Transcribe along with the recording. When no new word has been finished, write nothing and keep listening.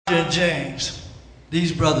and James,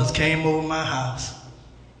 these brothers came over my house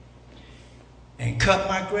and cut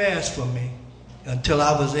my grass for me until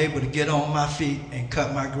I was able to get on my feet and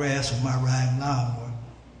cut my grass with my riding lawnmower.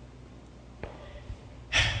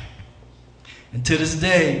 And to this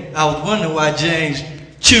day, I was wondering why James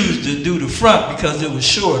chose to do the front, because it was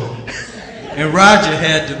shorter. And Roger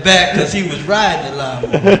had the back because he was riding the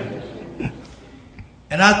lawnmower.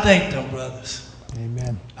 And I thank them brothers.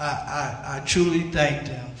 Amen. I truly thank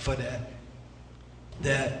them for that.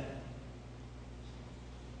 That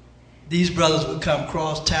these brothers would come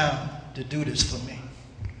across town to do this for me.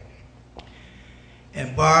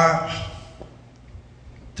 And Barb,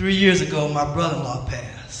 3 years ago, my brother-in-law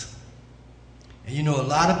passed. And you know, a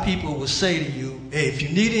lot of people will say to you, hey, if you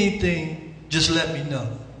need anything, just let me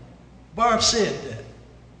know. Barb said that.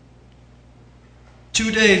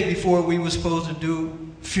 2 days before we were supposed to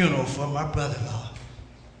do funeral for my brother-in-law,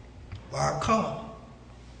 Barb called.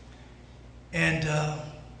 And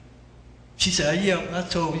she said, yeah, I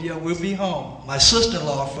told her, yeah, we'll be home. My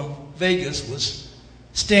sister-in-law from Vegas was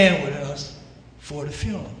staying with us for the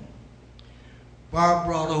funeral. Barb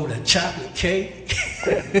brought over that chocolate cake.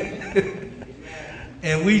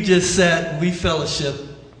 And we just sat and we fellowshiped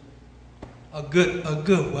a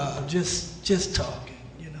good while, just talking,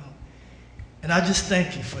 you know. And I just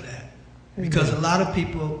thank you for that. Because a lot of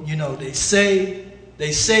people, you know, they say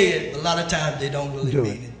it, but a lot of times they don't really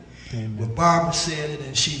mean it. Amen. But Barbara said it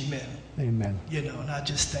and she meant it. Amen. You know, and I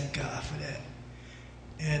just thank God for that.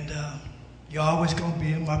 And you're always going to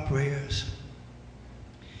be in my prayers.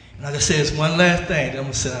 And like I said, it's one last thing that I'm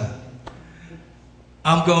going to say.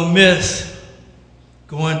 I'm going to miss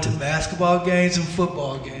going to basketball games and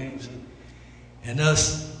football games and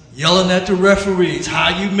us yelling at the referees, how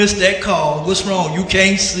you missed that call, what's wrong, you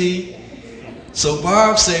can't see. So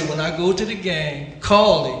Barb said, when I go to the game,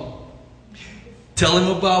 call him, tell him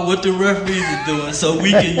about what the referees are doing so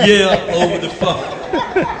we can yell over the phone.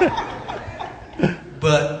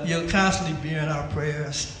 But you'll constantly be in our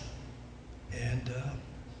prayers, and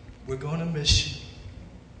we're going to miss you.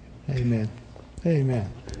 Amen.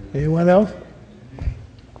 Amen. Anyone else?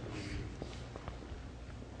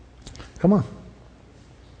 Come on.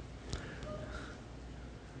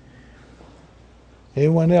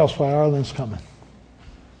 Anyone else while Arlen's coming?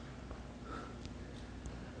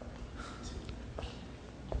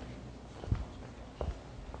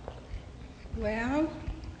 Well,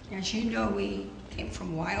 as you know, we came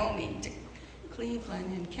from Wyoming to Cleveland,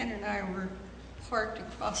 and Ken and I were parked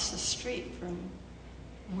across the street from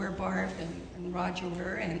where Barb and Roger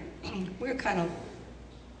were, and we were kind of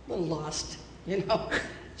a little lost, you know.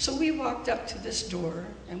 So we walked up to this door,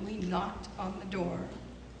 and we knocked on the door.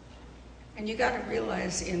 And you got to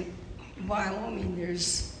realize in Wyoming,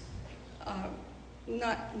 there's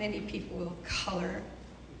not many people of color,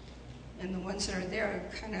 and the ones that are there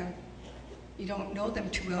are kind of, you don't know them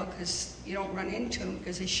too well because you don't run into them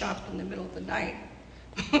because they shop in the middle of the night.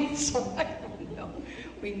 So I don't know.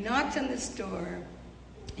 We knocked on this door,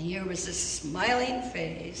 and here was this smiling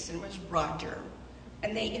face, and it was Roger.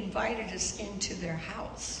 And they invited us into their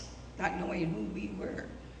house, not knowing who we were,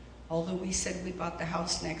 although we said we bought the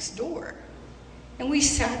house next door. And we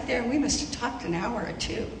sat there, and we must have talked an hour or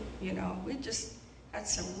two, you know. We just had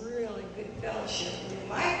some really good fellowship. And in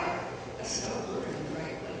my heart, that's no word in the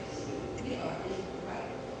right place, you know, in the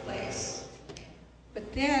right place.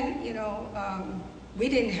 But then, you know, we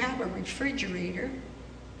didn't have a refrigerator,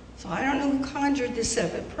 so I don't know who conjured this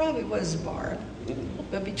up. It probably was Barb.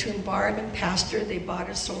 But between Barb and Pastor, they bought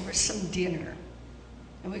us over some dinner.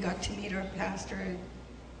 And we got to meet our pastor. And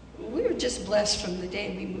we were just blessed from the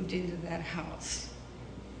day we moved into that house.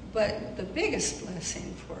 But the biggest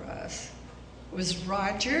blessing for us was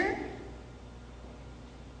Roger.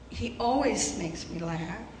 He always makes me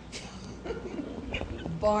laugh.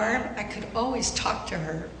 Barb, I could always talk to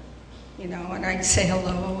her, you know, and I'd say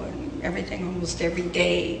hello and everything almost every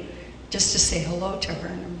day just to say hello to her.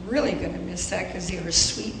 And I'm really going to miss that because they were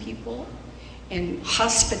sweet people. And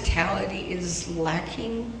hospitality is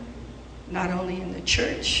lacking, not only in the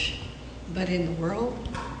church, but in the world.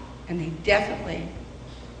 And they definitely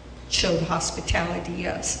showed hospitality to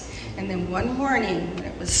us. And then one morning when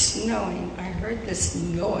it was snowing, I heard this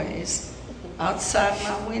noise outside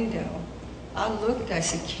my window. I looked, I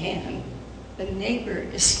said, Ken, the neighbor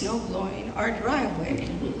is snow blowing our driveway.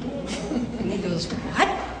 And he goes, what?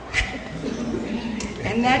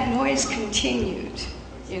 And that noise continued.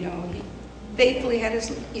 You know, he faithfully had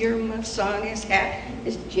his earmuffs on, his hat,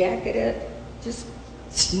 his jacket, just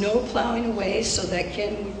snow plowing away so that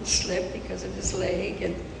Ken wouldn't slip because of his leg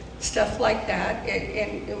and stuff like that.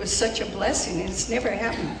 And it was such a blessing. And it's never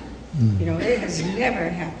happened You know, it has never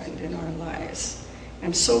happened in our lives.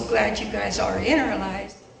 I'm so glad you guys are in our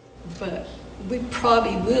lives, but we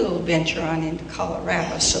probably will venture on into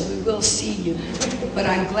Colorado, so we will see you. But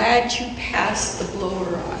I'm glad you passed the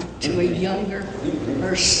blower on to a younger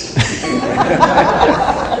person.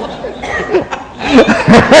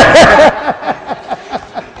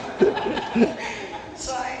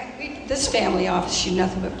 So this family offers you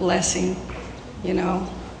nothing but blessing, you know,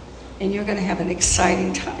 and you're going to have an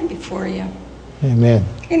exciting time before you. Amen.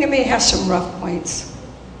 And it may have some rough points,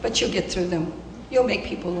 but you'll get through them. You'll make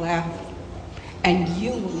people laugh, and you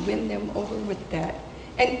will win them over with that.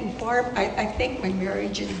 And Barb, I think my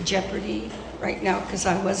marriage is in jeopardy right now because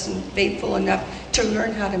I wasn't faithful enough to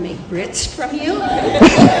learn how to make grits from you. You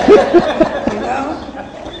know?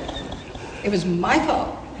 It was my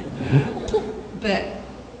fault. But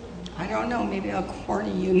I don't know, maybe I'll corner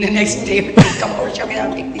you and the next day when you come over and show me how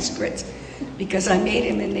to make these grits. Because I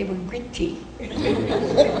made them and they were gritty.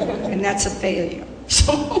 And that's a failure.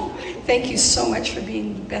 So thank you so much for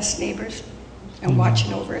being the best neighbors and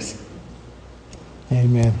watching over us.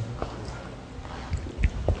 Amen.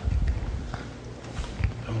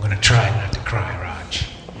 I'm going to try not to cry, Raj.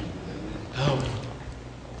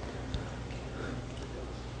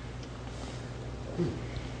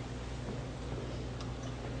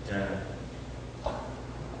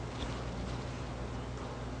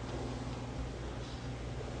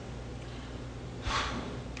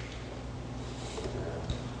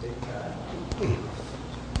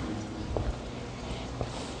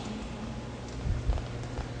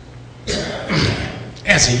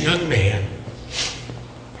 As a young man,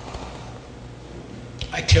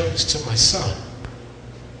 I tell this to my son.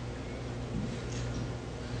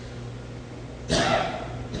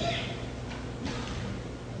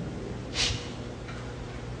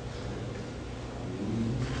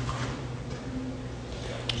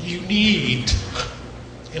 You need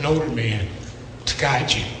an older man to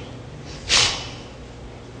guide you.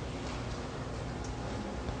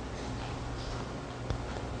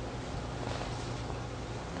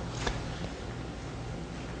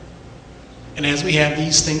 And as we have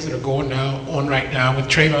these things that are going on right now with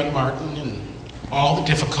Trayvon Martin and all the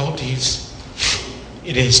difficulties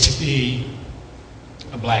it is to be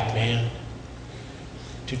a black man,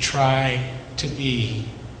 to try to be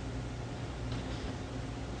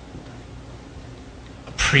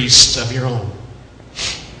a priest of your own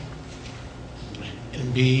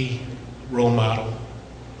and be a role model.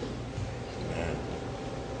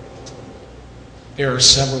 There are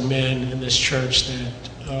several men in this church that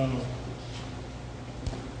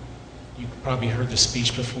you probably heard the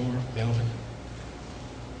speech before, Melvin,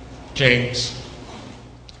 James,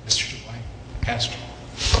 Mr. Dwight, Pastor,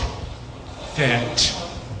 that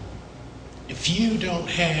if you don't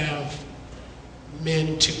have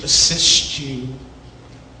men to assist you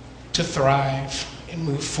to thrive and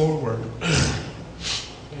move forward,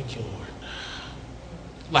 thank you, Lord,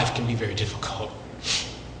 life can be very difficult.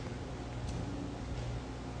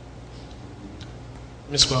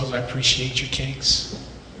 Miss Wells, I appreciate your cakes.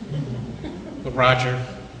 But Roger,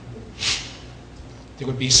 there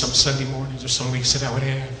would be some Sunday mornings or some weeks that I would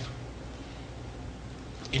have,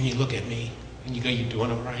 and you look at me and you go, "You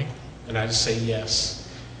doing all right?" And I just say yes.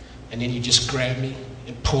 And then you just grab me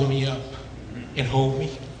and pull me up and hold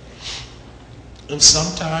me. And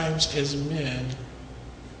sometimes as men,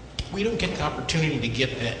 we don't get the opportunity to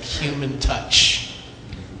get that human touch.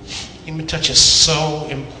 Human touch is so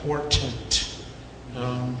important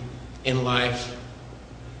in life.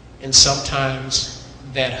 And sometimes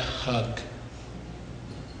that hug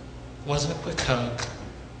wasn't a quick hug.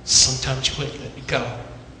 Sometimes you wouldn't let me go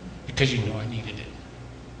because you know I needed it.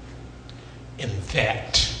 And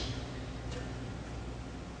that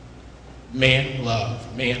man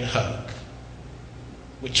love, man hug,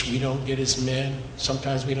 which we don't get as men.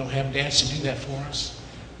 Sometimes we don't have dads to do that for us.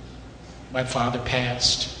 My father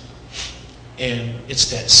passed, and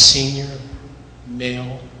it's that senior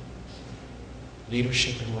male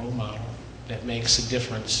leadership and role model that makes a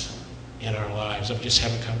difference in our lives. I'm just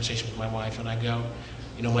having a conversation with my wife, and I go,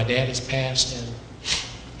 you know, my dad has passed, and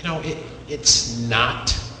you know, it's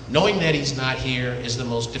not, knowing that he's not here is the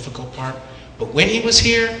most difficult part, but when he was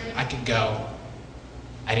here, I could go,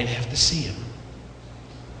 I didn't have to see him,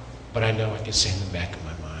 but I know I could say in the back of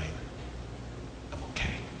my mind, I'm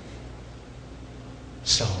okay.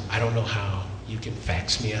 So I don't know how you can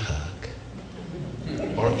fax me a hug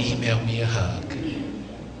or email me a hug,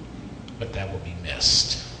 but that will be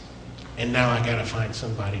missed. And now I gotta find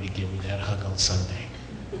somebody to give me that hug on Sunday.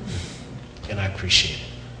 And I appreciate it.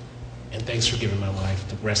 And thanks for giving my wife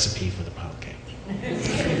the recipe for the pound cake.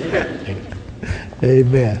 Thank you.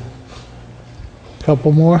 Amen.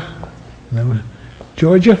 Couple more.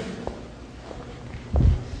 Georgia?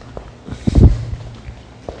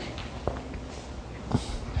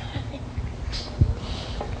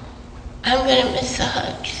 I'm going to miss the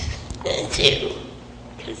hugs, too,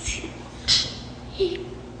 because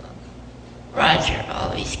Roger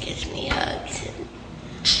always gives me hugs, and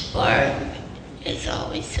Barb is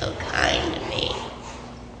always so kind to me.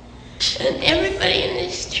 And everybody in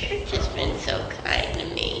this church has been so kind to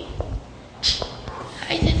me.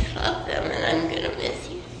 I just love them, and I'm going to miss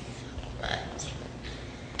you so much.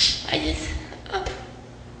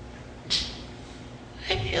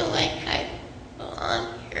 I feel like I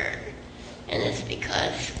belong here, and it's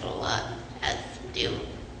because a lot has to do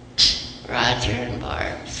with Roger and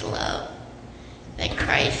Barb's love that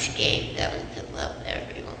Christ gave them to love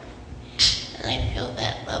everyone. And I feel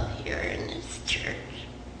that love here in this church.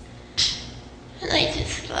 And I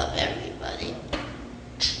just love everybody.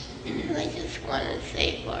 And I just want to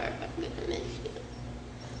say, Barb, I'm going to miss you.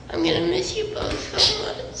 I'm going to miss you both so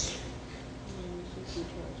much.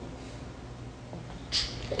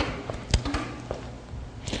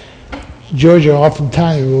 Georgia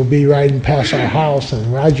oftentimes will be riding past our house,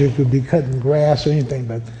 and Roger could be cutting grass or anything,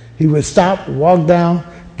 but he would stop, walk down,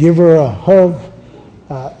 give her a hug.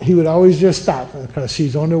 He would always just stop because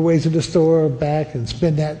she's on her way to the store, back, and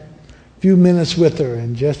spend that few minutes with her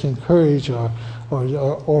and just encourage or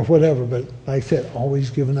whatever. But like I said, always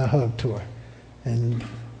giving a hug to her, and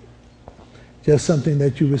just something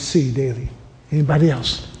that you would see daily. Anybody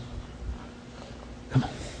else? Come on.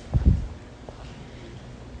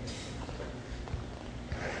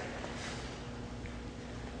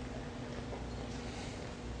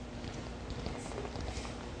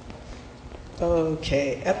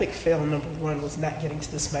 Okay, epic fail number one was not getting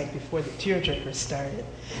to this mic before the tearjerker started,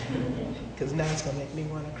 because now it's going to make me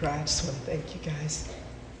want to cry. I just want to thank you guys.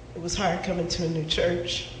 It was hard coming to a new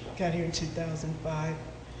church. Got here in 2005.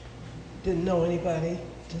 Didn't know anybody,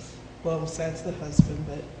 besides the husband,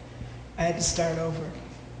 but I had to start over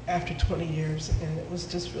after 20 years, and it was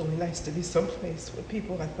just really nice to be someplace with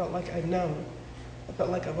people I felt like I'd known. I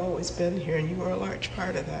felt like I've always been here, and you were a large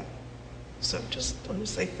part of that. So just want to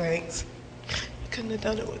say thanks. Couldn't have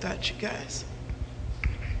done it without you guys.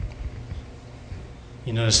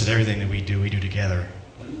 You notice that everything that we do together,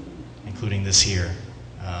 including this here.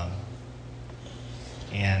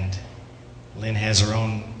 And Lynn has her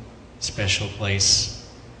own special place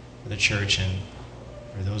for the church. And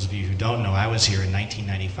for those of you who don't know, I was here in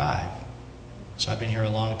 1995. So I've been here a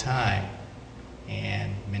long time.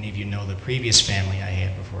 And many of you know the previous family I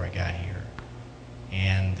had before I got here.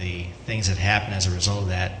 And the things that happened as a result of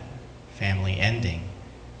that family ending,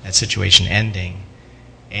 that situation ending.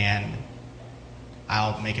 And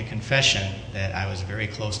I'll make a confession that I was very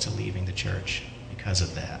close to leaving the church because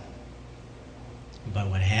of that. But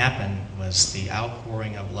what happened was the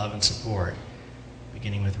outpouring of love and support,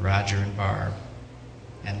 beginning with Roger and Barb,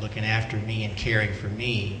 and looking after me and caring for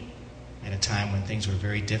me at a time when things were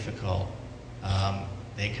very difficult.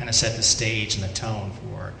 They kind of set the stage and the tone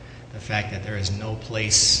for the fact that there is no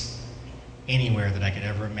place anywhere that I could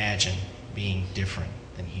ever imagine being different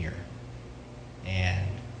than here. And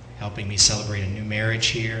helping me celebrate a new marriage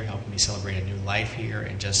here, helping me celebrate a new life here,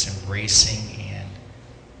 and just embracing and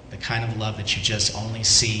the kind of love that you just only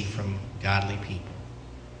see from godly people.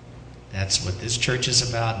 That's what this church is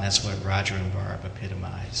about, and that's what Roger and Barb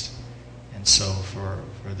epitomized. And so for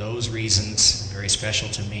those reasons, very special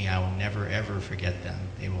to me, I will never, ever forget them.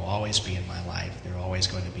 They will always be in my life. They're always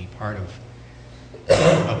going to be part of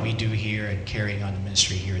what we do here and carrying on the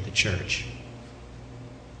ministry here at the church.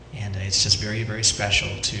 And it's just very, very special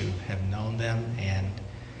to have known them. And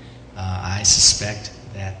I suspect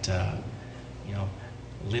that,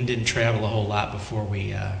 Lynn didn't travel a whole lot before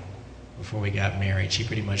we got married. She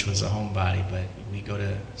pretty much was a homebody, but we go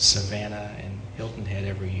to Savannah and Hilton Head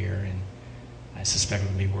every year, and I suspect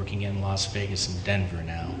we'll be working in Las Vegas and Denver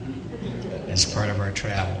now as part of our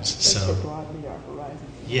travels. So,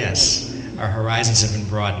 yes, our horizons have been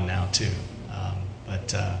broadened now too.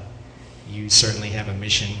 But you certainly have a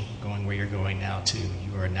mission going where you're going now too.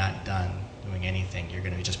 You are not done doing anything. You're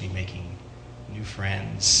going to just be making new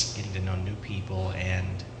friends, getting to know new people,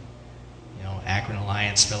 and Akron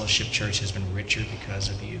Alliance Fellowship Church has been richer because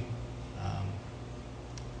of you.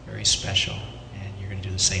 Very special, and you're going to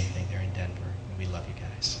do the same thing there in Denver. And we love you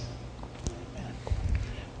guys.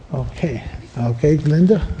 Okay,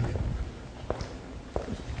 Linda.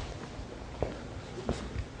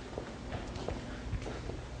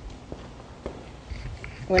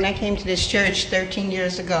 When I came to this church 13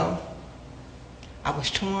 years ago, I was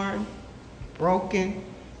torn, broken,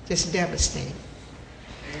 just devastated.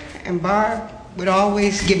 And Barb, would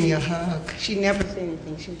always give me a hug. She never said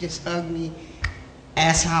anything. She would just hug me,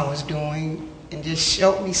 ask how I was doing, and just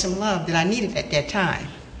showed me some love that I needed at that time.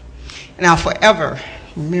 And I'll forever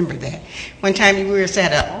remember that. One time we were at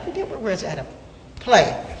a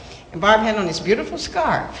play, and Barb had on this beautiful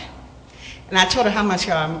scarf. And I told her how much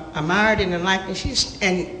I admired it and liked it.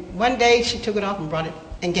 And one day she took it off and brought it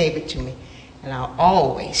and gave it to me. And I'll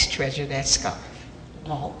always treasure that scarf.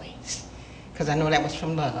 Always. Because I know that was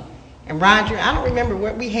from love. And Roger, I don't remember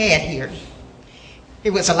what we had here. It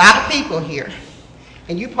was a lot of people here.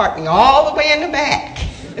 And you parked me all the way in the back,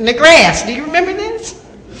 in the grass. Do you remember this?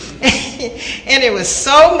 And it was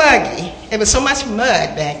so muggy. There was so much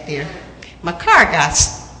mud back there. My car got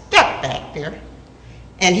stuck back there.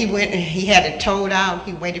 And he went and he had it towed out.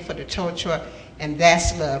 He waited for the tow truck. And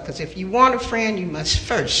that's love. Because if you want a friend, you must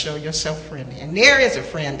first show yourself friendly. And there is a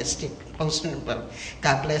friend that's stick closer than a brother.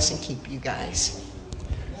 God bless and keep you guys.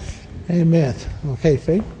 Amen. Okay,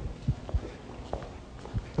 Faith?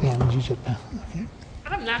 Yeah, would you just, okay.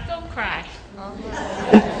 I'm not going to cry.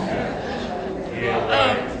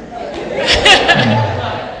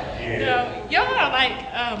 Y'all are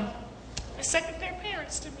like secondary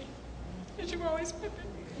parents to me. Because you've always been there.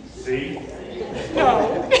 See?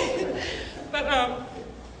 No. But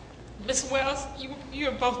Ms. Wells, you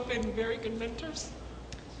have both been very good mentors.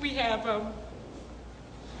 We have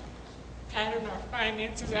patterned our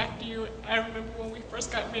finances after you. I remember when we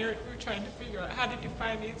first got married, we were trying to figure out how to do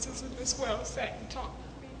finances, and Ms. Wells sat and talked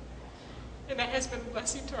with me. And that has been a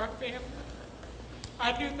blessing to our family.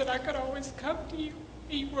 I knew that I could always come to you,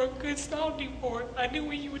 and you were a good sounding board. I knew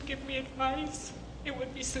when you would give me advice, it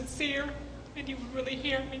would be sincere, and you would really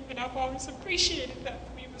hear me, and I've always appreciated that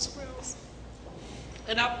from you, Ms. Wells.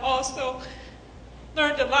 And I've also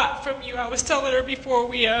learned a lot from you. I was telling her before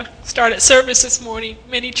we started service this morning,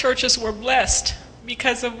 many churches were blessed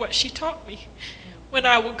because of what she taught me. When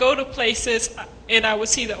I would go to places and I would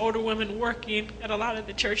see the older women working, at a lot of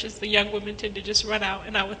the churches, the young women tend to just run out,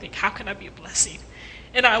 and I would think, how can I be a blessing?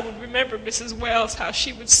 And I would remember Mrs. Wells, how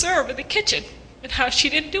she would serve in the kitchen, and how she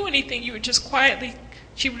didn't do anything. You would just quietly,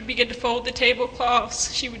 she would begin to fold the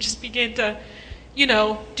tablecloths. She would just begin to,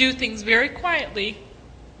 do things very quietly,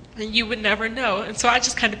 and you would never know. And so I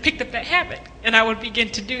just kind of picked up that habit, and I would begin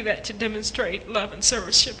to do that to demonstrate love and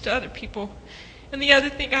serviceship to other people. And the other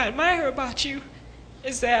thing I admire about you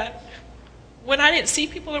is that when I didn't see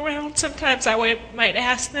people around, sometimes I might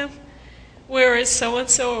ask them, where is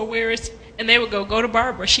so-and-so, or where is, and they would go to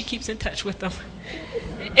Barbara. She keeps in touch with them.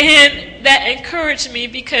 And that encouraged me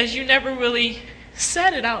because you never really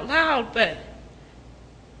said it out loud, but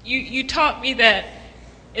you taught me that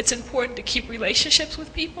it's important to keep relationships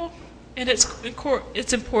with people, and it's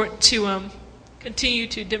important to continue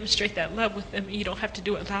to demonstrate that love with them. You don't have to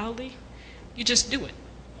do it loudly. You just do it.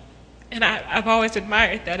 And I've always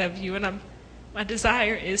admired that of you, and my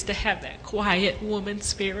desire is to have that quiet woman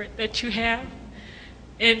spirit that you have,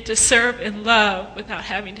 and to serve and love without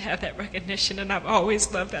having to have that recognition, and I've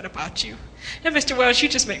always loved that about you. And Mr. Wells, you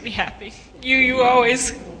just make me happy. You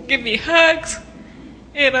always give me hugs,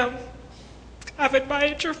 and I've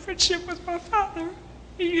admired your friendship with my father.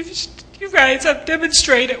 You guys have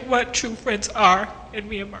demonstrated what true friends are in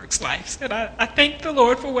me and Mark's lives. And I thank the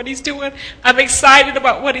Lord for what he's doing. I'm excited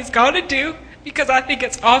about what he's going to do, because I think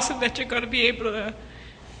it's awesome that you're going to be able to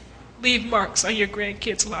leave marks on your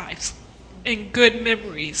grandkids' lives and good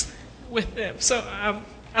memories with them. So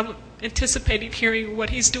I'm anticipating hearing what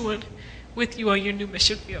he's doing with you on your new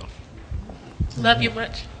mission field. Love you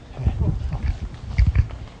much.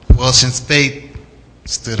 Well, since Faith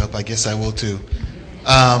stood up, I guess I will too.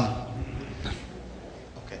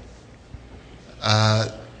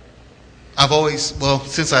 I've always,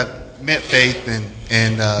 since I met Faith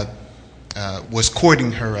and was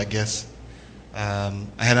courting her, I guess, I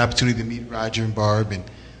had an opportunity to meet Roger and Barb, and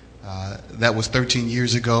that was 13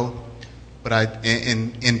 years ago. But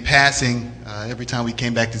in passing, every time we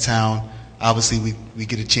came back to town, obviously we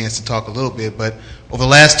get a chance to talk a little bit. But over the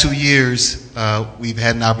last 2 years, we've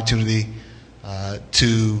had an opportunity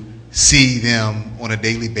to see them on a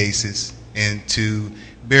daily basis and to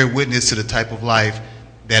bear witness to the type of life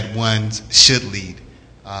that one should lead.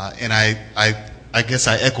 And I guess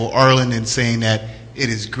I echo Arlen in saying that it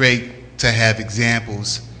is great to have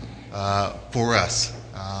examples for us.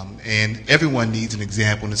 And everyone needs an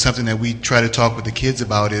example. And it's something that we try to talk with the kids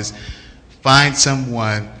about is find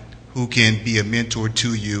someone who can be a mentor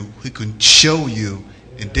to you, who can show you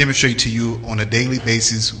and demonstrate to you on a daily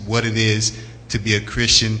basis what it is to be a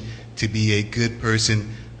Christian, to be a good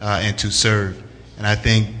person, and to serve. And I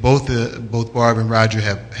think both Barb and Roger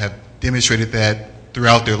have demonstrated that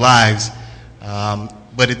throughout their lives.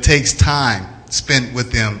 But it takes time spent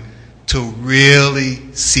with them to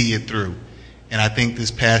really see it through. And I think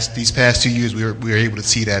these past 2 years, we were able to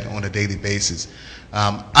see that on a daily basis.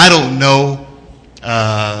 I don't know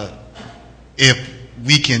if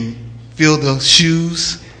we can fill the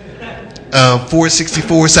shoes of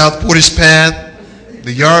 464 South Portage Path.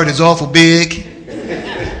 The yard is awful big,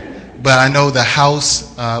 but I know the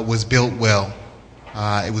house was built well.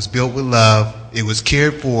 It was built with love. It was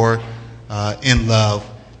cared for in love,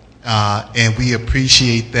 and we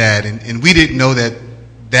appreciate that. And we didn't know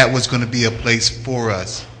that was going to be a place for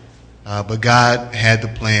us, but God had the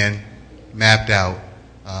plan mapped out,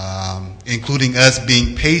 including us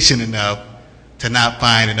being patient enough to not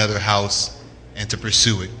find another house and to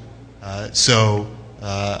pursue it. So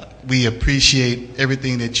we appreciate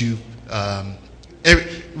everything that you.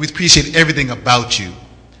 We appreciate everything about you,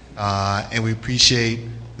 and we appreciate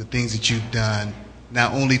the things that you've done,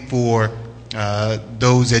 not only for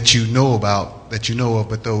those that you know of,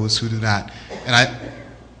 but those who do not. And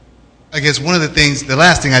I guess the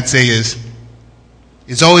last thing I'd say is,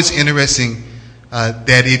 it's always interesting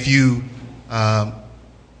that if you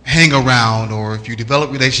hang around or if you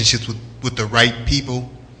develop relationships with the right people,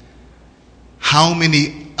 how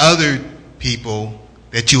many other people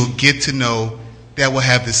that you'll get to know that will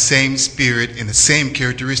have the same spirit and the same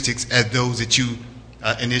characteristics as those that you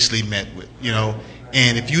initially met with,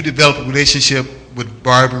 And if you develop a relationship with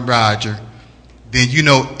Barb and Roger, then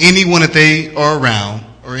anyone that they are around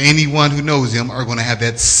or anyone who knows them are going to have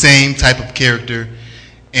that same type of character,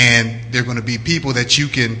 and they're going to be people that you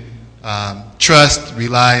can trust,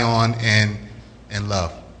 rely on, and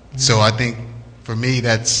love. So I think for me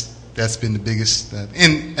that's been the biggest,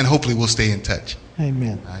 and hopefully we'll stay in touch.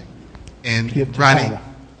 Amen. Right. And Ronnie,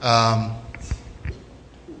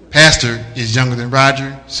 Pastor is younger than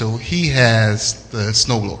Roger, so he has the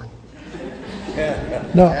snowblower.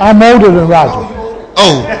 No, I'm older than Roger.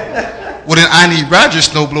 Oh, well then I need Roger's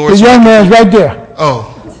snowblower. The young man's right there.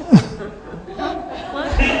 Oh.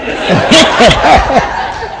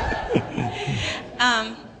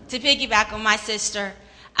 To piggyback on my sister,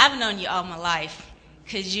 I've known you all my life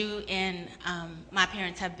because you and my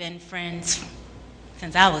parents have been friends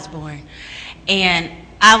since I was born. And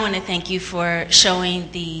I want to thank you for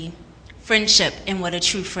showing the friendship and what a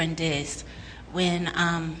true friend is. When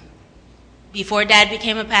before Dad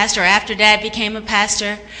became a pastor, or after Dad became a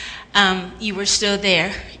pastor, you were still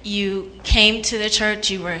there. You came to the church.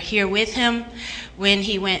 You were here with him when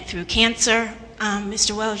he went through cancer.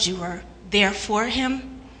 Mr. Wells, you were there for him.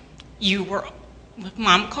 You were, if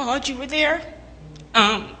Mom called, you were there.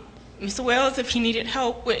 Mr. Wells, if he needed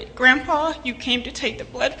help with Grandpa, you came to take the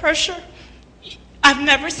blood pressure. I've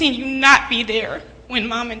never seen you not be there when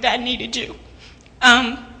Mom and Dad needed you.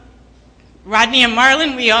 Rodney and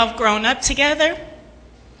Marlon, we all have grown up together.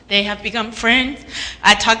 They have become friends.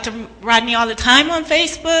 I talk to Rodney all the time on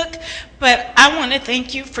Facebook, but I want to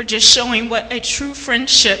thank you for just showing what a true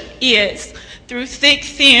friendship is. Through thick,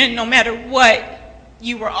 thin, no matter what,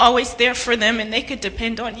 you were always there for them and they could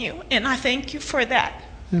depend on you. And I thank you for that.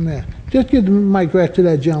 Amen. Just give the mic right to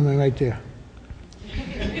that gentleman right there.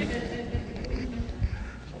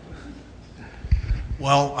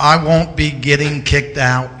 Well, I won't be getting kicked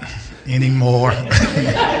out anymore.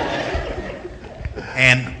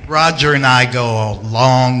 And Roger and I go a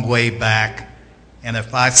long way back. And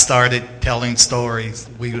if I started telling stories,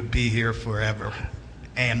 we would be here forever.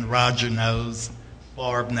 And Roger knows,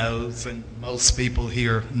 Barb knows, and most people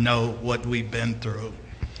here know what we've been through.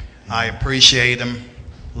 I appreciate him,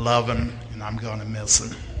 love him, and I'm going to miss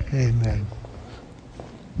him. Amen.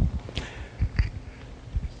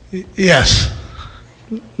 Yes.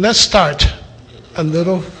 Let's start a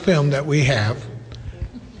little film that we have,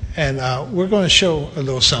 and we're going to show a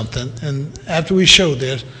little something. And after we show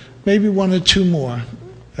this, maybe one or two more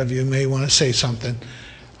of you may want to say something.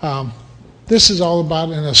 This is all about,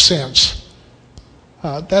 in a sense,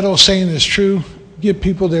 that old saying is true: give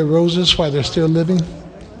people their roses while they're still living.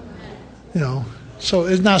 So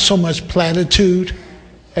it's not so much platitude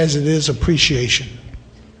as it is appreciation.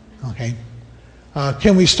 Okay.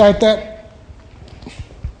 Can we start that?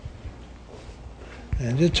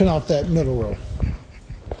 And just turn off that middle row.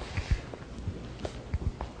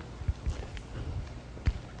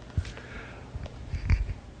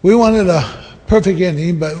 We wanted a perfect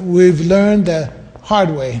ending, but we've learned the hard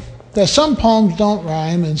way that some poems don't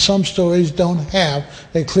rhyme and some stories don't have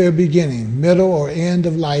a clear beginning, middle, or end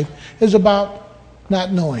of life. Is about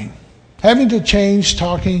not knowing, having to change,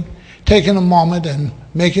 talking, taking a moment and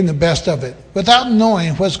making the best of it without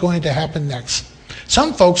knowing what's going to happen next.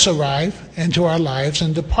 Some folks arrive into our lives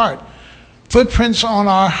and depart, footprints on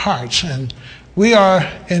our hearts, and we are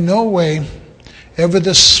in no way ever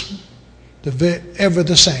the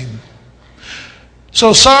same.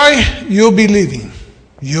 So sorry you'll be leaving.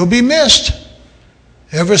 You'll be missed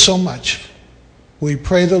ever so much. We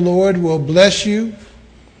pray the Lord will bless you,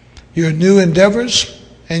 your new endeavors,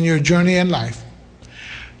 and your journey in life.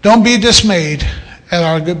 Don't be dismayed at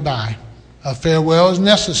our goodbye. A farewell is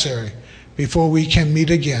necessary before we can meet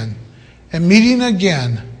again. And meeting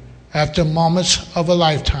again after moments of a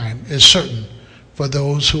lifetime is certain for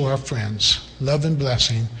those who are friends. Love and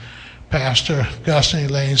blessing, Pastor Gus and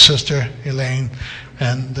Elaine, Sister Elaine,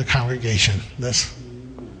 and the congregation. Let's.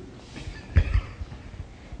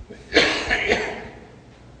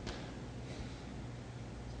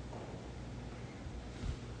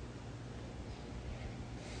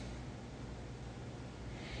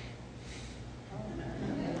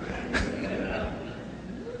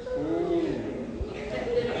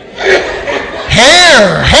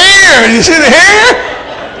 Hair! You see the hair?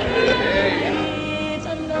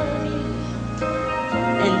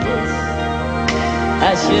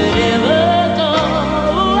 I should ever go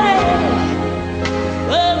away.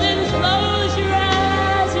 Well, then close your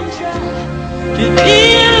eyes and try to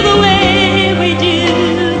feel the way we do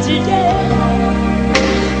today.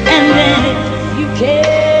 And then if you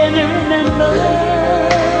can remember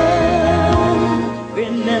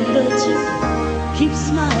to keep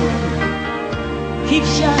smiling, keep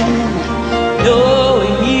shining,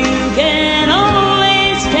 knowing you can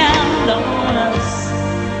always count on us.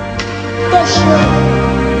 For sure,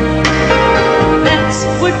 that's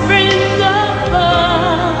what friends are for.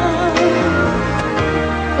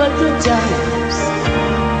 But the times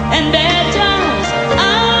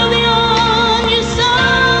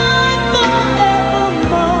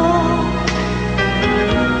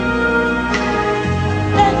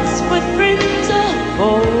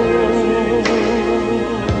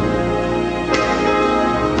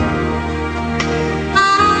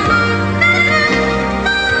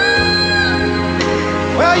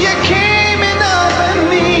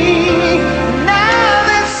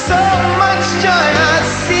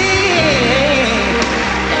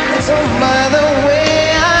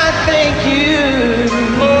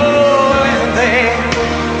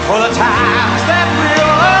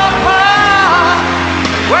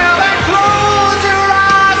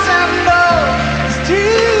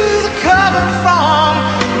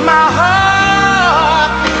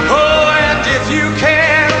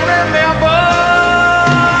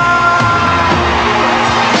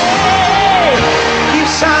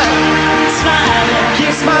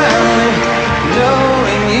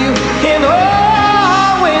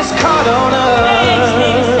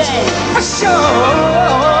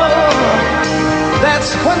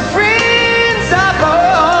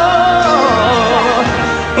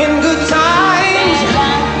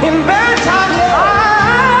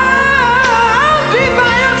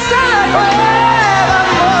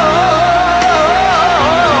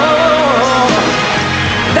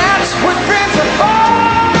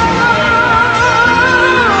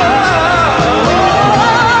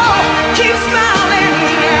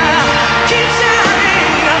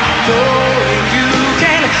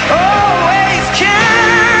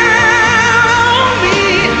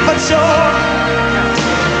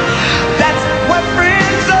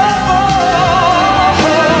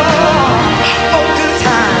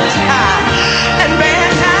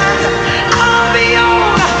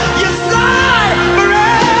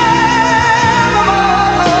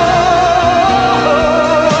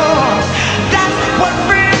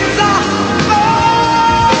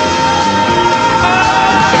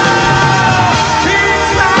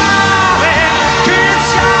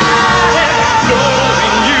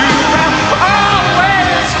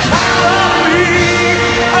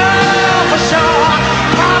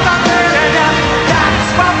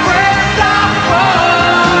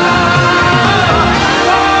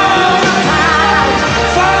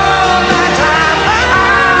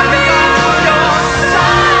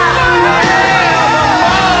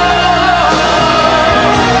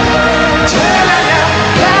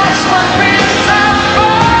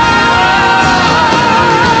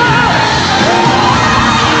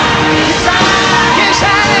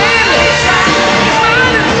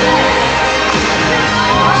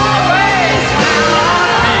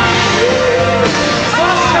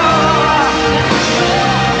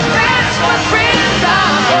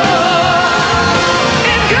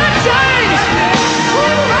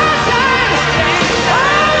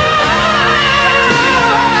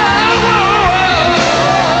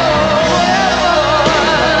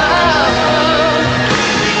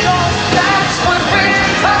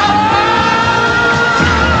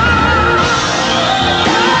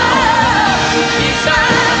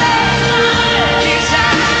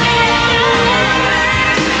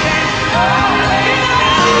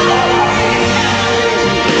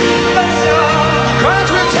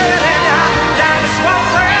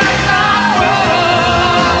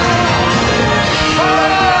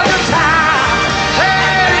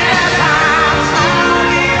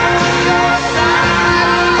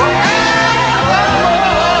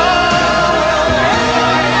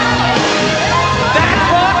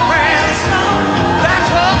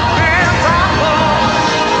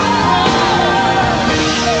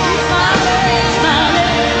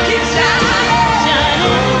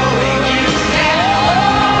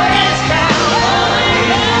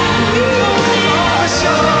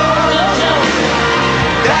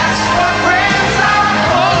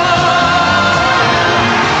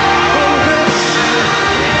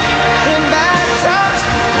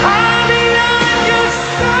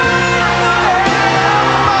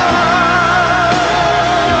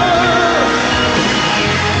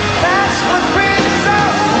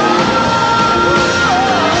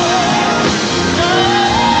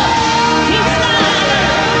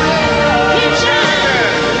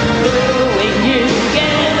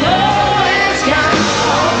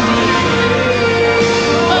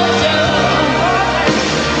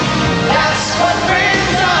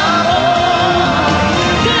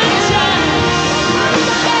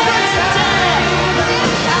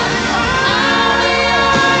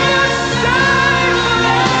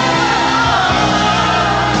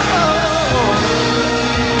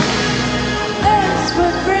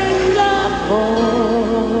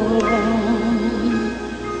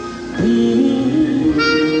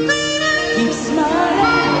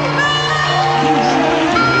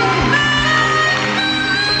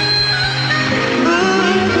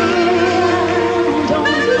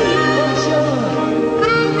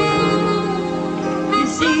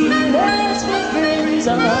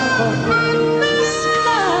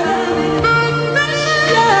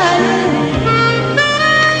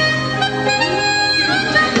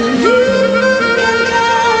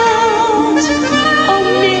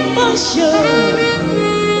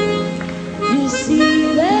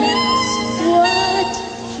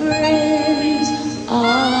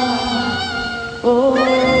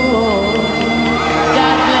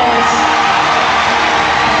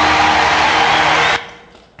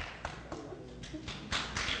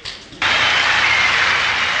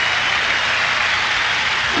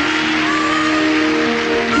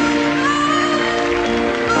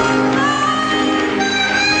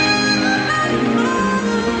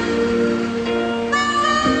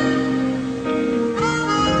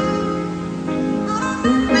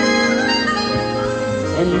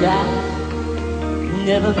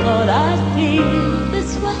Never thought I'd feel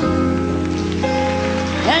this way.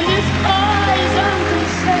 And as far as I'm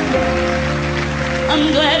concerned, I'm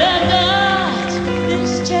glad I got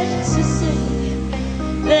this chance to say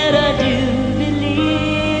that I do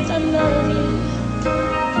believe I love you.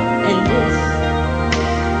 And if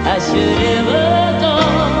I should ever go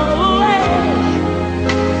away,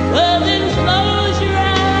 well then close your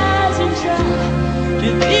eyes and try to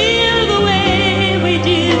feel the way we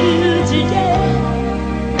do today.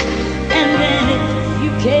 And then if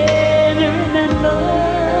you can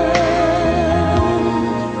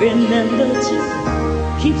remember to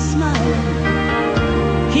keep smiling,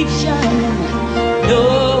 keep shining,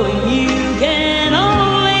 knowing you can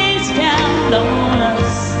always count on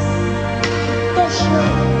us for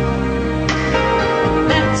sure.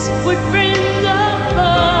 That's what friends are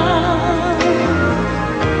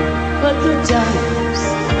for good times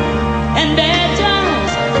and bad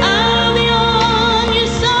times. I'll be on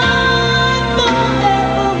your side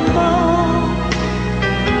forevermore.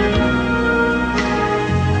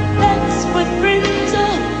 That's what friends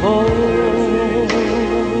are for.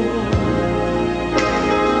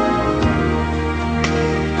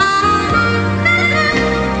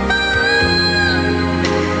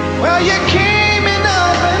 Well, you came in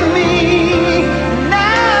over me.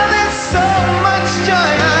 Now there's so much joy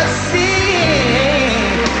I see.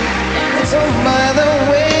 And so by the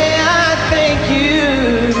way, I thank you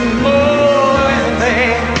more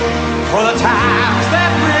than for the times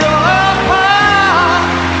that we were apart.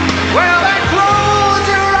 Well, then close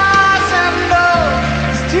your eyes and know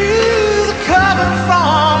it's to the coming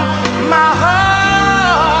from my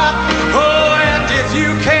heart. Oh, and if you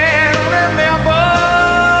can remember,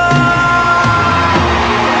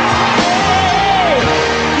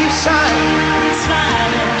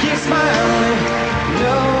 keep smiling,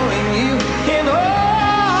 knowing you can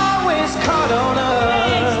always count on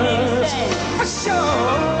us for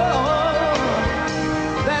sure.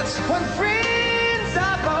 That's what friends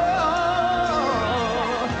are for.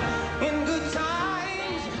 In good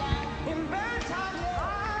times, in bad times.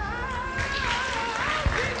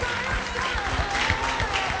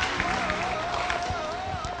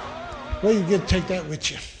 Well, you get to take that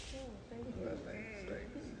with you.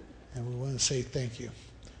 And we want to say thank you.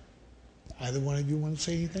 Either one of you want to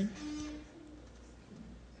say anything?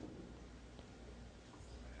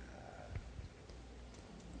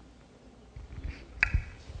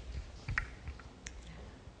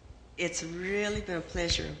 It's really been a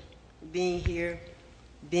pleasure being here,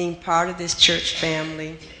 being part of this church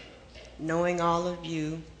family, knowing all of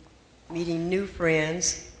you, meeting new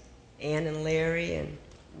friends, Ann and Larry and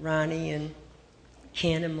Ronnie and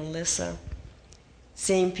Ken and Melissa,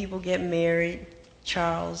 seeing people get married,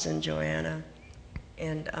 Charles and Joanna,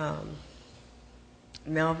 and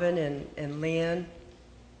Melvin and Lynn,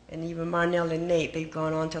 and even Marnell and Nate. They've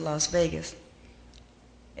gone on to Las Vegas.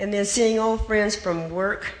 And then seeing old friends from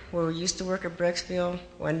work, where we used to work at Brecksville,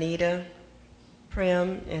 Juanita,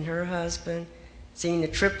 Prem and her husband, seeing the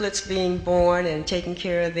triplets being born and taking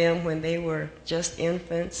care of them when they were just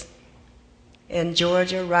infants, and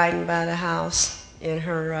Georgia riding by the house in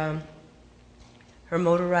her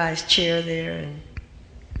motorized chair there. And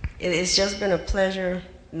it's just been a pleasure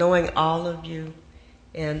knowing all of you,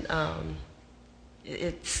 and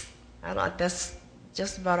that's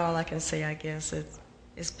just about all I can say, I guess.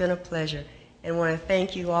 It's been a pleasure, and I want to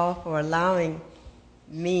thank you all for allowing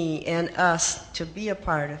me and us to be a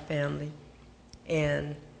part of the family.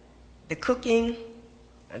 And the cooking,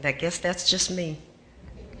 I guess that's just me.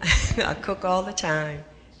 I cook all the time,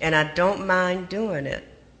 and I don't mind doing it.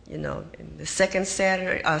 You know, the second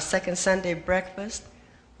Sunday breakfast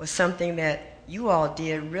was something that you all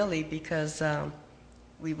did, really, because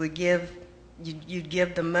we would you'd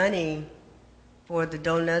give the money for the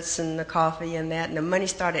donuts and the coffee and that, and the money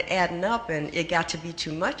started adding up, and it got to be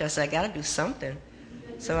too much. I said, I got to do something.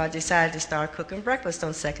 So I decided to start cooking breakfast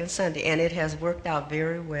on second Sunday, and it has worked out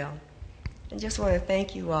very well. And just want to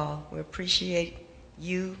thank you all. We appreciate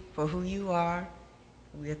you for who you are.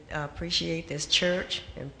 We appreciate this church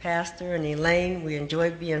and Pastor and Elaine. We enjoy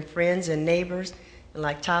being friends and neighbors. And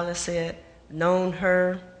like Tyler said, known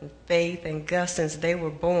her and Faith and Gus since they were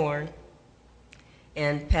born.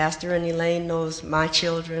 And Pastor and Elaine knows my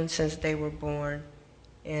children since they were born.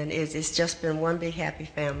 And it's just been one big happy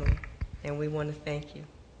family. And we want to thank you.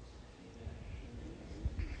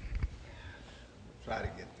 Try to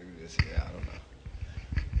get through this here. I don't know.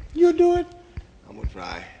 You do it. I'm going to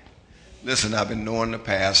try. Listen, I've been knowing the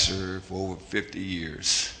pastor for over 50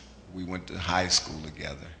 years. We went to high school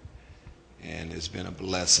together. And it's been a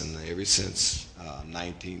blessing ever since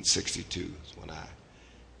 1962 is when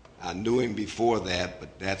I knew him before that,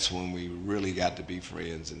 but that's when we really got to be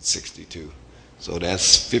friends in '62. So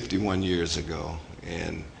that's 51 years ago,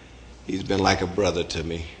 and he's been like a brother to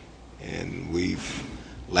me. And we've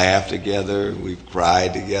laughed together, we've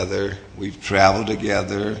cried together, we've traveled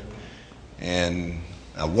together, and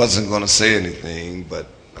I wasn't going to say anything, but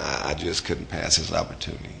I just couldn't pass this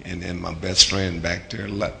opportunity. And then my best friend back there,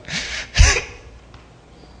 I'm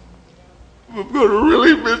going to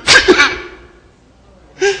really miss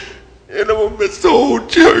and I'm going to miss the whole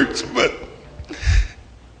church, but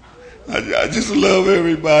I just love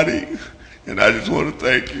everybody, and I just want to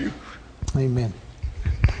thank you. Amen.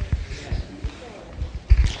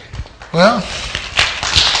 Well,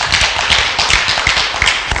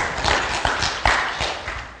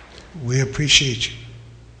 we appreciate you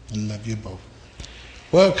and love you both.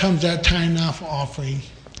 Well, it comes that time now for offering.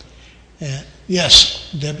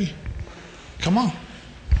 Yes, Debbie, come on.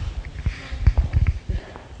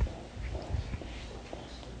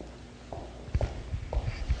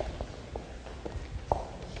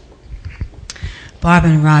 Barb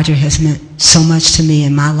and Roger has meant so much to me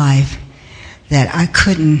in my life that I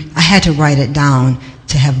had to write it down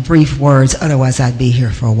to have brief words, otherwise I'd be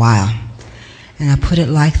here for a while. And I put it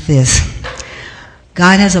like this: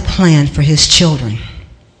 God has a plan for his children.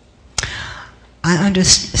 I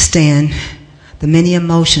understand the many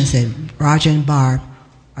emotions that Roger and Barb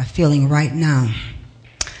are feeling right now.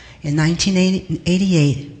 In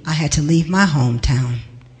 1988, I had to leave my hometown.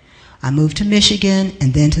 I moved to Michigan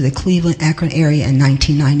and then to the Cleveland, Akron area in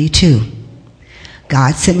 1992.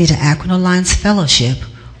 God sent me to Akron Alliance Fellowship,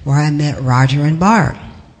 where I met Roger and Barb.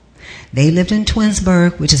 They lived in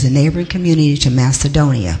Twinsburg, which is a neighboring community to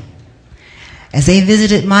Macedonia. As they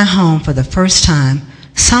visited my home for the first time,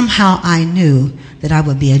 somehow I knew that I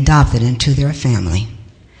would be adopted into their family.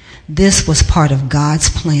 This was part of God's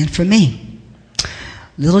plan for me.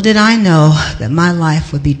 Little did I know that my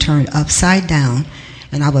life would be turned upside down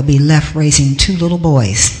and I would be left raising two little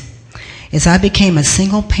boys. As I became a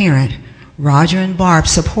single parent, Roger and Barb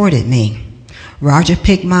supported me. Roger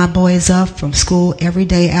picked my boys up from school every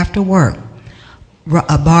day after work.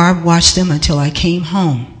 Barb watched them until I came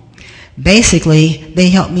home. Basically, they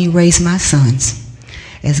helped me raise my sons.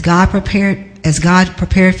 As God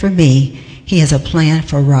prepared for me, he has a plan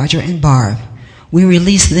for Roger and Barb. We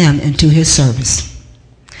release them into his service.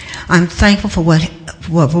 I'm thankful for what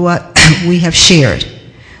we have shared.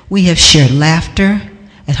 We have shared laughter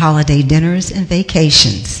at holiday dinners and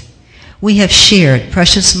vacations. We have shared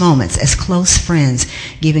precious moments as close friends,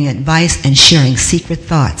 giving advice and sharing secret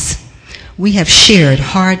thoughts. We have shared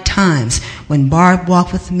hard times when Barb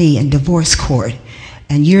walked with me in divorce court,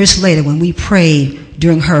 and years later when we prayed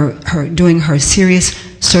during her serious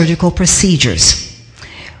surgical procedures.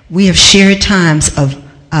 We have shared times of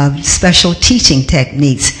special teaching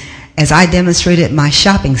techniques as I demonstrated my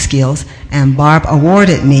shopping skills, and Barb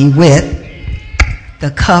awarded me with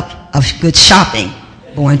the cup of good shopping,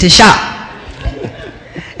 born to shop.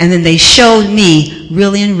 And then they showed me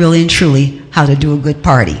really and truly how to do a good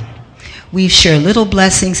party. We've shared little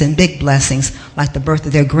blessings and big blessings, like the birth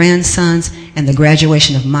of their grandsons and the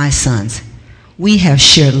graduation of my sons. We have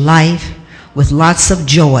shared life with lots of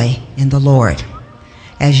joy in the Lord.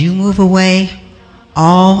 As you move away,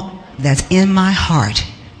 all that's in my heart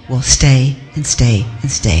will stay and stay and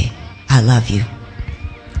stay. I love you.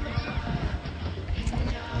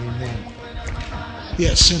 Amen.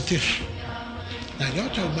 Yes, Cynthia. Now, y'all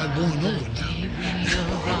talk about going over now.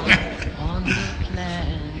 On the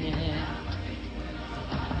planet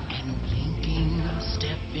and blinking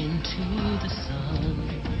step into the sun.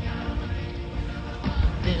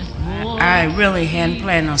 I really hadn't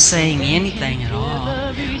planned on saying anything at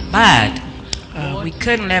all, but we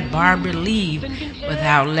couldn't let Barbara leave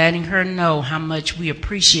without letting her know how much we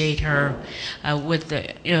appreciate her with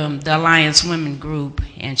the Alliance Women Group,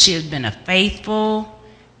 and she has been a faithful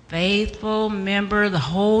member the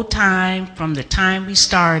whole time, from the time we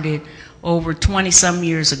started over 20-some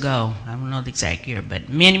years ago. I don't know the exact year, but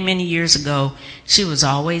many years ago, she was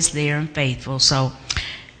always there and faithful. So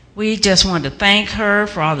we just want to thank her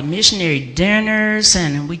for all the missionary dinners,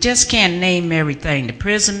 and we just can't name everything. The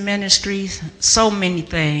prison ministry, so many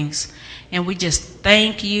things. And we just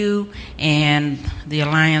thank you, and the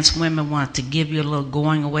Alliance Women want to give you a little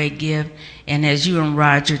going away gift. And as you and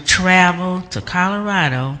Roger travel to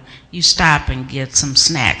Colorado, you stop and get some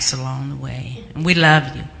snacks along the way. And we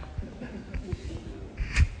love you.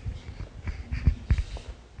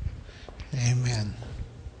 Amen.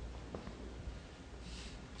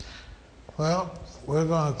 Well, we're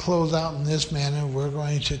going to close out in this manner. We're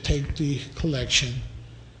going to take the collection,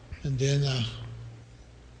 and then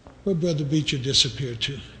where Brother Beecher disappeared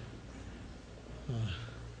to?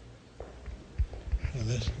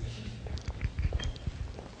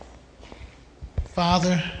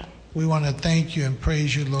 Father, we want to thank you and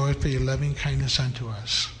praise you, Lord, for your loving kindness unto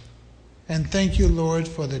us. And thank you, Lord,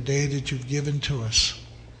 for the day that you've given to us.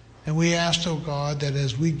 And we ask, O God, that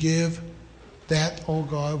as we give that, O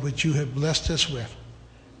God, which you have blessed us with,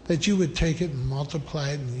 that you would take it and multiply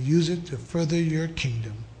it and use it to further your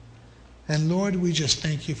kingdom. And Lord, we just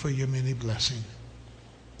thank you for your many blessings.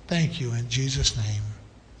 Thank you in Jesus' name.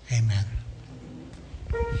 Amen.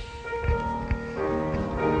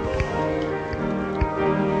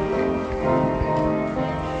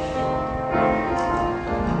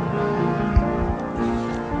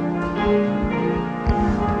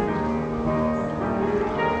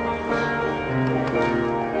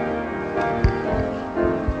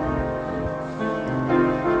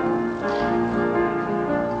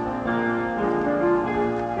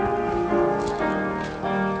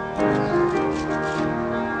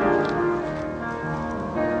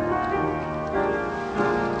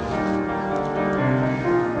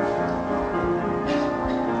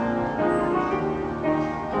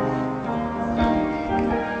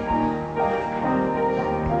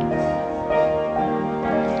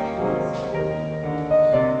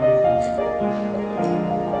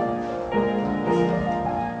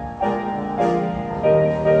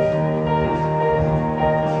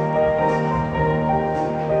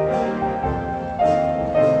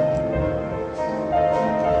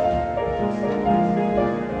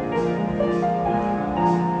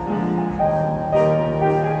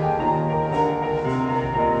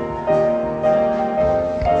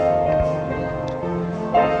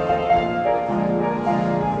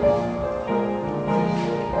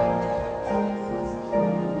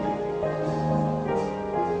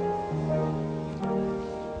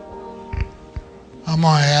 I'm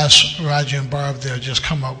going to ask Roger and Barb, they'll just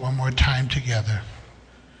come up one more time together.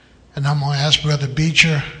 And I'm going to ask Brother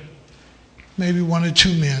Beecher, maybe one or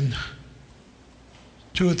two men,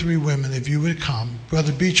 2 or 3 women, if you would come.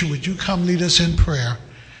 Brother Beecher, would you come lead us in prayer,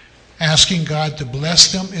 asking God to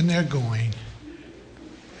bless them in their going,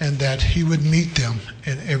 and that he would meet them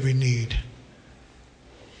in every need.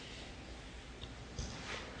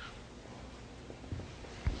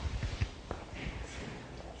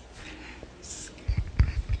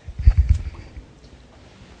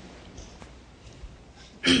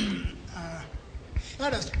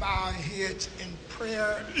 Let us bow our heads in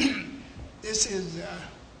prayer. This is a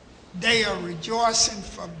day of rejoicing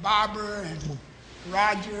for Barbara and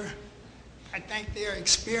Roger. I think they're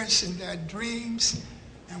experiencing their dreams,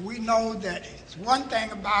 and we know that one thing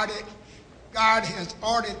about it, God has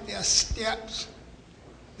ordered their steps.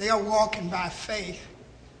 They are walking by faith,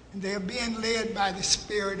 and they're being led by the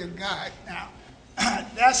Spirit of God. Now,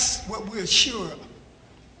 that's what we're sure of,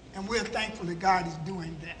 and we're thankful that God is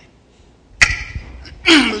doing that.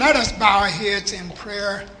 Let us bow our heads in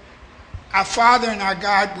prayer. Our Father and our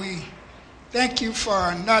God, we thank you for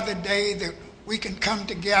another day that we can come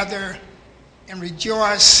together and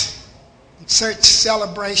rejoice in such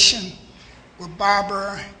celebration with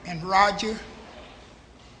Barbara and Roger,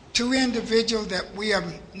 2 individuals that we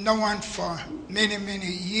have known for many,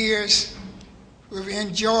 many years. We've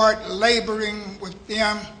enjoyed laboring with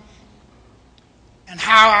them, and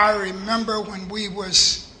how I remember when we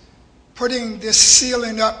was putting this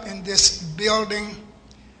ceiling up in this building,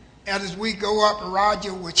 and as we go up,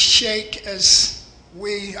 Roger would shake as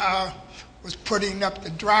we was putting up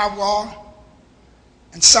the drywall.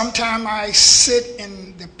 And sometime I sit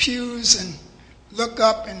in the pews and look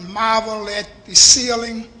up and marvel at the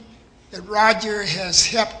ceiling that Roger has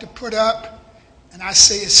helped to put up, and I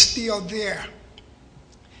say it's still there.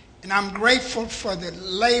 And I'm grateful for the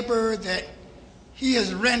labor that he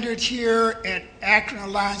has rendered here at Akron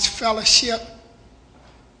Alliance Fellowship,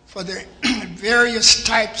 for the various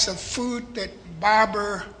types of food that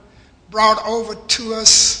Barbara brought over to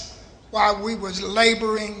us while we was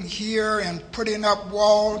laboring here and putting up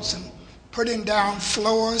walls and putting down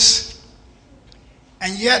floors.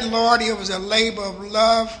 And yet, Lord, it was a labor of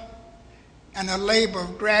love and a labor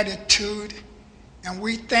of gratitude. And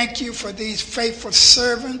we thank you for these faithful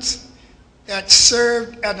servants that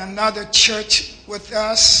served at another church with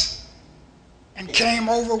us and came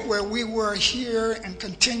over where we were here and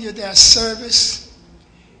continued their service.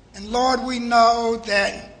 And Lord, we know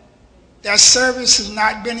that their service has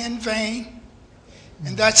not been in vain,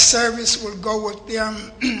 and that service will go with them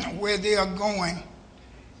where they are going.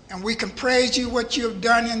 And we can praise you what you have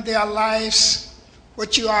done in their lives,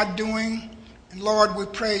 what you are doing, and Lord, we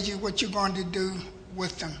praise you what you're going to do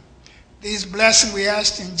with them. These blessings we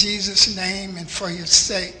ask in Jesus' name and for your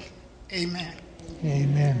sake. Amen.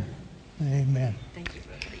 Amen. Amen. Thank you,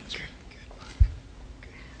 Brother Preacher.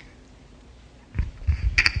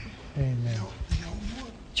 Amen.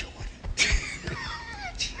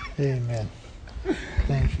 Amen.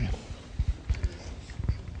 Thank you.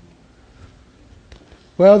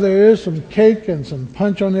 Well, there is some cake and some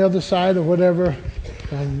punch on the other side or whatever,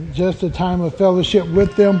 and just a time of fellowship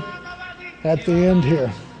with them at the end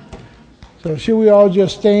here. So should we all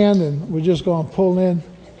just stand and we're just going to pull in?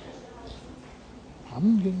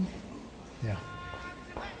 Yeah.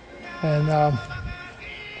 And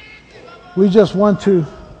we just want to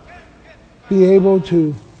be able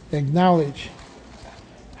to acknowledge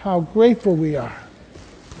how grateful we are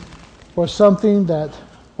for something that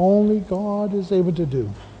only God is able to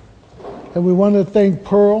do. And we want to thank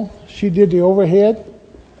Pearl. She did the overhead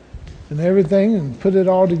and everything and put it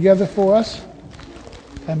all together for us.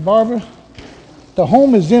 And Barbara, the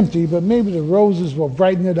home is empty, but maybe the roses will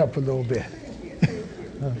brighten it up a little bit.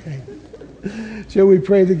 Okay. Shall we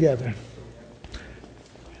pray together?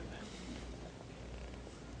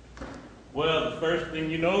 Well, the first thing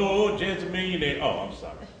you know, Jed's a millionaire. Oh, I'm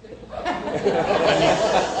sorry.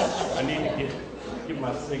 I need to get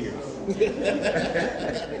my singers.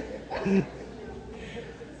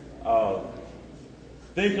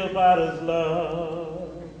 Think about his love.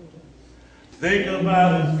 Think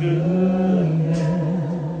about his goodness.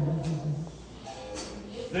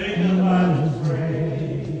 Think about his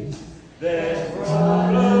grace that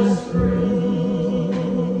brought us through.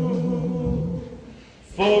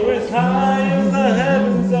 For as high as the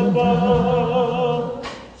heavens above,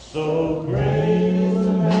 so great is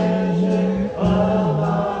the measure of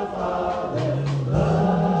our Father's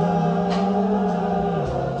love.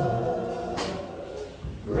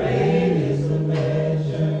 Great is the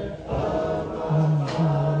measure of our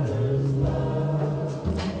Father's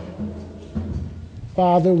love.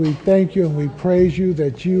 Father, we thank you and we praise you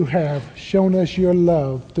that you have shown us your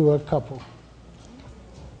love through a couple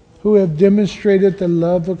who have demonstrated the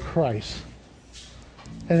love of Christ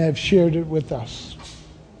and have shared it with us.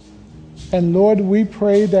 And Lord, we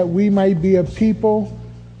pray that we might be a people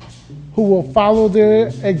who will follow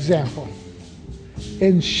their example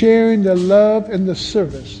in sharing the love and the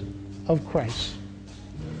service of Christ.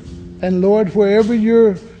 And Lord, wherever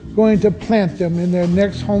you're going to plant them in their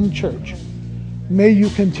next home church, may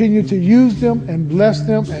you continue to use them and bless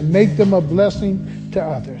them and make them a blessing to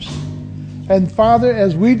others. And Father,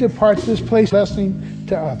 as we depart this place, blessing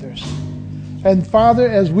to others. And Father,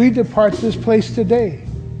 as we depart this place today,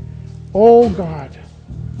 oh God,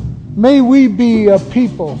 may we be a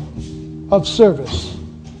people of service.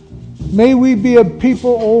 May we be a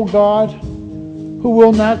people, oh God, who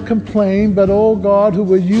will not complain, but oh God, who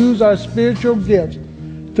will use our spiritual gifts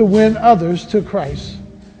to win others to Christ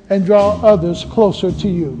and draw others closer to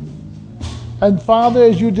you. And Father,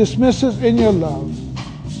 as you dismiss us in your love,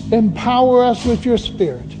 empower us with your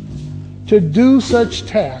Spirit to do such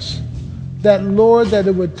tasks that, Lord, that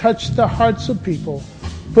it would touch the hearts of people,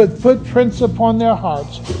 put footprints upon their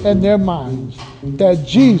hearts and their minds, that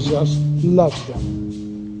Jesus loves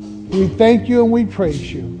them. We thank you and we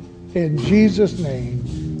praise you. In Jesus' name,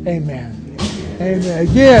 amen. Amen.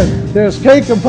 Again, there's cake and